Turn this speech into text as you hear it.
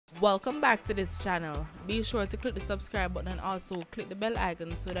Welcome back to this channel. Be sure to click the subscribe button and also click the bell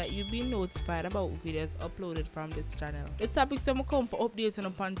icon so that you'll be notified about videos uploaded from this channel. The topics I'm come for updates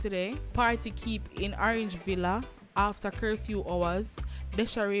upon today: party keep in Orange Villa after curfew hours,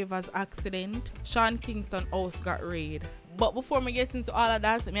 Desha Ravers accident, Sean Kingston house got raid. But before me get into all of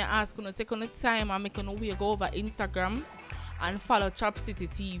that, may I ask you to take on the time and make a way go over Instagram and follow Chop City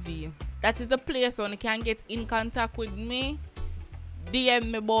TV. That is the place where you can get in contact with me. DM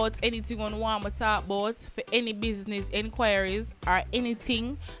me about anything on want to talk about, for any business inquiries or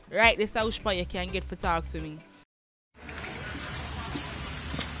anything. Right, this house you can get for talk to me.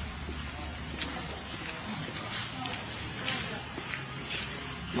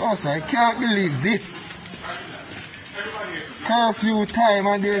 No, sir, I can't believe this. Curfew time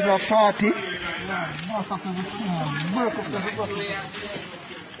and there's a party.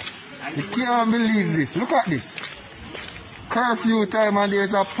 You can't believe this. Look at this. Curfew time and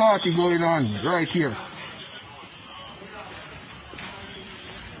there's a party going on right here.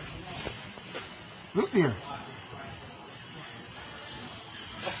 Look there.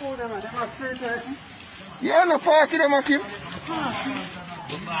 Yeah, no party them, Akim.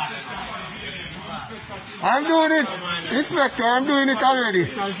 I'm doing it, Inspector, I'm doing it already.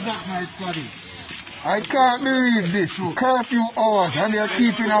 I can't believe this. Curfew hours and they're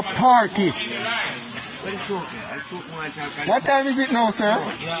keeping a party. What time is it now, sir?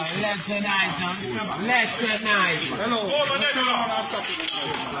 Less than 9. Less than 9. Hello.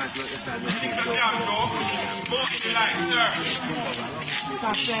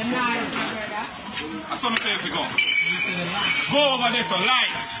 That's what I'm saying to go. Go over there, so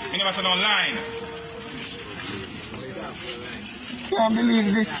light. You never said online. Can't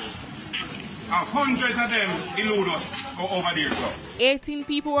believe this. Hundreds of them elude us. Go over there, so. 18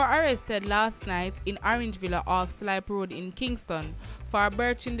 people were arrested last night in Orange Villa off Slipe Road in Kingston for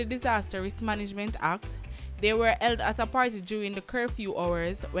breaching the Disaster Risk Management Act. They were held at a party during the curfew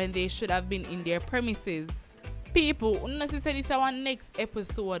hours when they should have been in their premises. People, unnecessarily say our next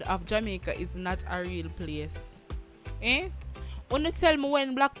episode of Jamaica is not a real place. Eh? Wanna tell me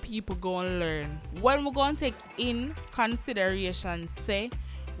when black people go and learn? When we gonna take in consideration, say,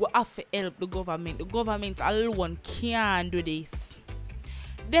 we have to help the government. The government alone can't do this.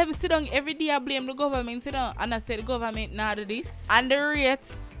 Them sit down every day I blame the government, sit down, and I say the government not do this. And the rate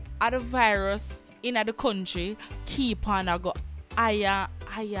of the virus in the country keep on go higher,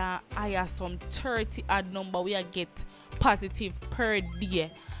 some 30 odd number we get positive per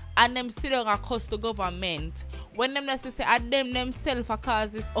day. And them sit down and cost the government. When them necessary them themselves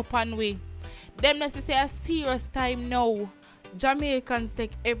cause this up and way. Them necessary a serious time now. Jamaicans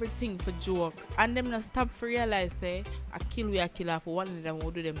take everything for joke, and them not stop for realize say a kill off one of them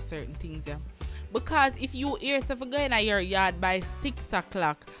will do them certain things, yeah. Because if you hear yourself going in your yard by 6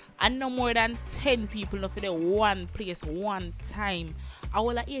 o'clock and no more than 10 people not for the one place one time,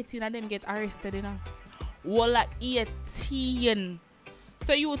 all 18 of them get arrested, you know. All 18.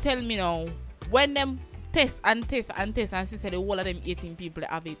 So you tell me now, when them test and see say the whole of them 18 people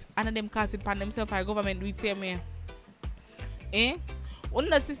have it, and them cast it upon themselves, our government do it same way. Eh?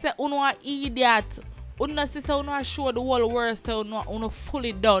 Unna sister uno a idiot. Unna sister uno show the whole world so uno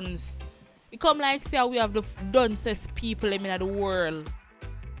fully done. It come like say we have the duncest people in the world.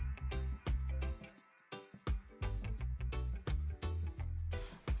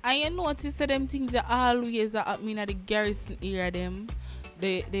 And you notice that them things are always happening at the garrison area them.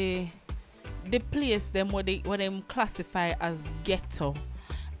 The place them what them classify as ghetto.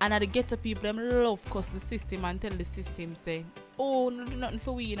 And the ghetto people, them love cuss the system and tell the system, say, oh, no do nothing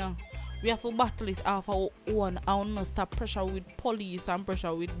for we, you know. We have to battle it off our own and not stop pressure with police and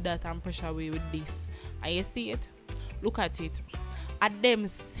pressure with that and pressure with this. And you see it? Look at it. And them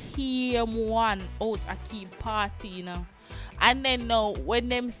same one out a keep party, you know. And then now, when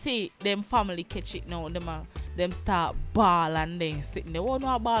them see them family catch it now, them start ball and then sitting there. What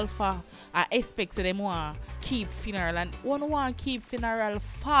no ball for? I expect them want keep funeral, and one want keep funeral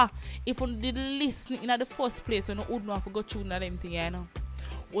for. If you did listen in the first place, you would not have to go through them thing, you know.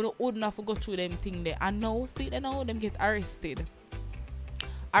 You would not have to go through them thing there. And now, see them now, them get arrested.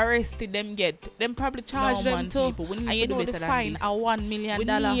 Them probably charge them too. And you know the fine a $1 million. We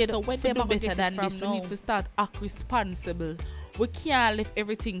need to do better than this. We need to start act responsible. We can't leave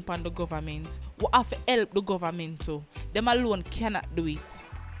everything on the government. We have to help the government too. Them alone cannot do it.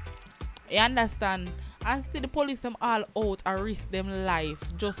 You understand? And see the police them all out and risk them life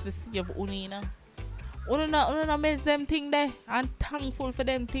just to save Unina. Unina makes them thing there and thankful for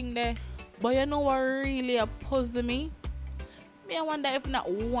them thing there. But you know what really puzzles me? I wonder if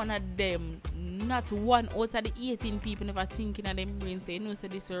not one of them not one out of the 18 people never thinking of them brain say, no, say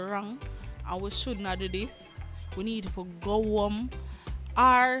this is wrong and we should not do this. We need to go home.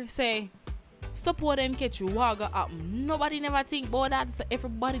 Or say, support them catch you, what go happen. Nobody never think about that. So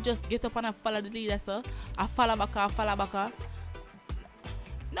everybody just get up and follow the leader, sir. I follow back.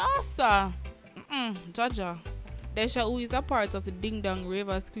 No, sir. Jaja. Desha, who is a part of the Ding Dong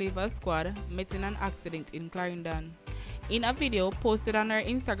Ravers Cleaver squad, met in an accident in Clarendon. In a video posted on her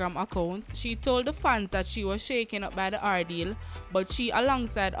Instagram account, she told the fans that she was shaken up by the ordeal, but she,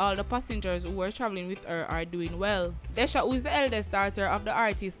 alongside all the passengers who were traveling with her, are doing well. Desha, who is the eldest daughter of the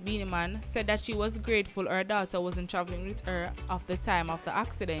artist Beanie Man, said that she was grateful her daughter wasn't traveling with her at the time of the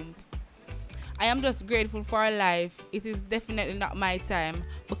accident. I am just grateful for her life. It is definitely not my time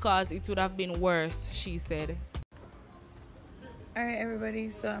because it would have been worse, she said. Alright everybody,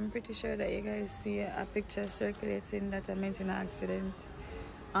 so I'm pretty sure that you guys see a picture circulating that I met in an accident.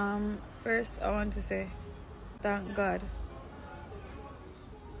 First I want to say thank God.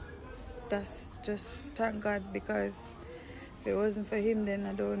 That's just thank God, because if it wasn't for him then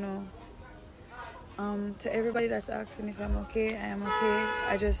I don't know. To everybody that's asking if I'm okay, I am okay.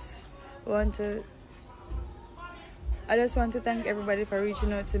 I just want to thank everybody for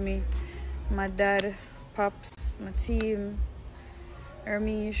reaching out to me. My dad, Pops, my team,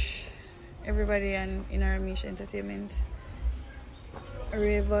 Armish, everybody in Armish Entertainment,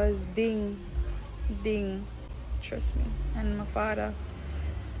 Ravers, Ding, trust me, and my father.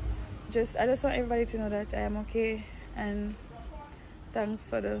 I just want everybody to know that I am okay, and thanks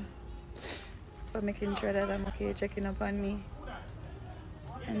for making sure that I'm okay, checking up on me,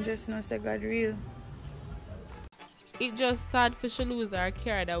 and just know that God real. It just sad for she lose her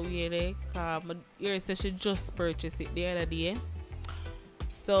car that way, like, here says she just purchased it the other day.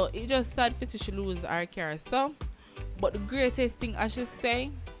 So it just sad for she lose her car. So, but the greatest thing I should say,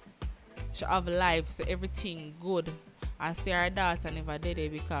 she have life, so everything good. And stay her daughter never did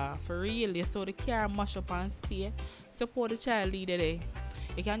it, because for real, you saw the car mash up and stay. Support the child leader there.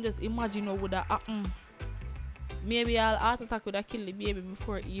 You can just imagine what would have happened. Maybe I'll heart attack would have killed the baby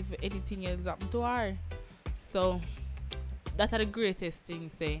before even anything else happened to her. So that's the greatest thing,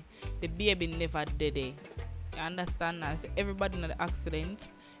 say. The baby never did it. You understand that? So everybody in the accident,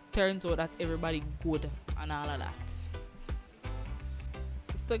 turns out that everybody good and all of that.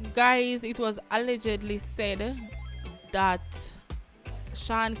 So guys, it was allegedly said that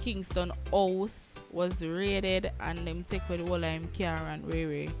Sean Kingston house was raided and them take with the whole of him car and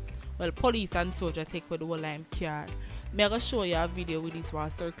Ray. Well, police and soldier take with the whole of him car. I'm going to show you a video with it while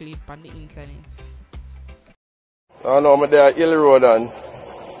circling on the internet. I know I'm there at Hill Road and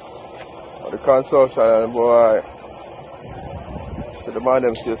the construction and boy. So the man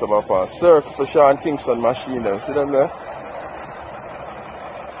them straight up and circle for Sean Kingston machine them. See them there?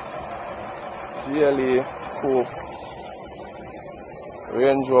 GLE, Coop,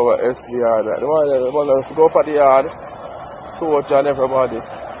 Range Rover, SVR. The one that go up at the yard, soldier and everybody.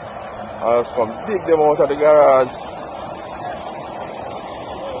 And just come dig them out of the garage.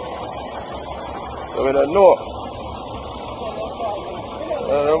 So we don't know.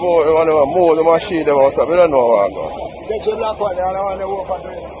 We want to move the machine them out of. We don't know what I'm going. Get your black one, I don't want to walk on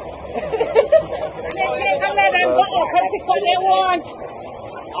it. Let them go up and pick what they want.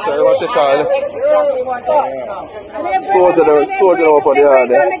 So you want to call it? Soldier over for the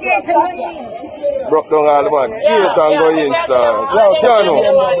yard. Broke down all the man. Gate and go in, star. Yeah, no.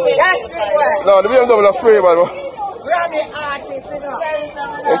 No, the BMW is free, man. Grammy artist, you know.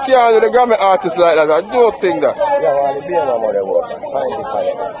 You can't do the Grammy artist like that. I don't think that. Yeah, well, the BMW work.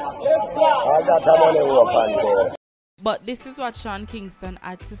 I got the money work on there. But this is what Sean Kingston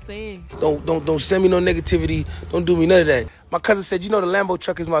had to say. Don't send me no negativity. Don't do me none of that. My cousin said, you know, the Lambo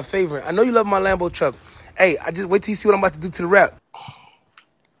truck is my favorite. I know you love my Lambo truck. Hey, I just wait till you see what I'm about to do to the rap.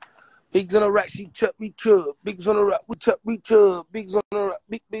 Bigs on the rack, she chub, we chub. Bigs on the rack, we chub, we chub. Bigs on the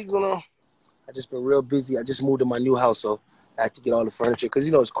rack, bigs on the rack. I just been real busy. I just moved to my new house, so I had to get all the furniture. Because,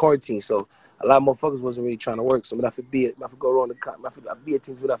 you know, it's quarantine, so a lot of motherfuckers wasn't really trying to work. So I have to be it. I have to go around the car. I have to be it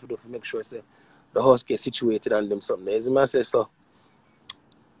things I have to do to make sure I say the house get situated on them something. As I said, so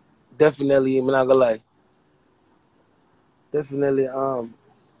definitely, I'm not gonna lie. Definitely,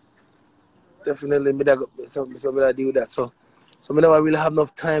 me that something I deal with that. So I never really have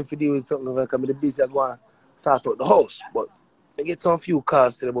enough time to deal with something like I'm busy. I go and start out the house, but I get some few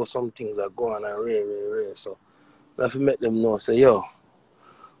calls today about some things that go on and rare. So I have to make them know. Say, yo,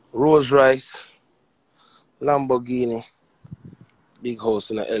 Rolls Royce, Lamborghini, big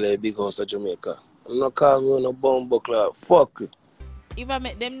house in LA, big house in Jamaica. I'm not calling me on a bomb buckler. Fuck you. if I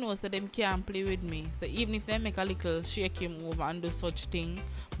make them know so them can't play with me. So even if they make a little shaky move and do such thing,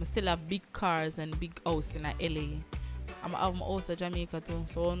 I still have big cars and big house in LA. I'm have my house in Jamaica too,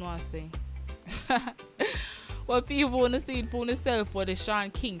 so I know what I say. What people want to see it for themselves, what the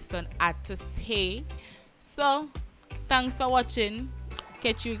Sean Kingston had to say. So thanks for watching.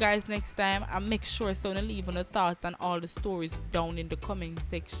 Catch you guys next time, and make sure to leave on the thoughts and all the stories down in the comment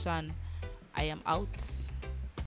section. I am out.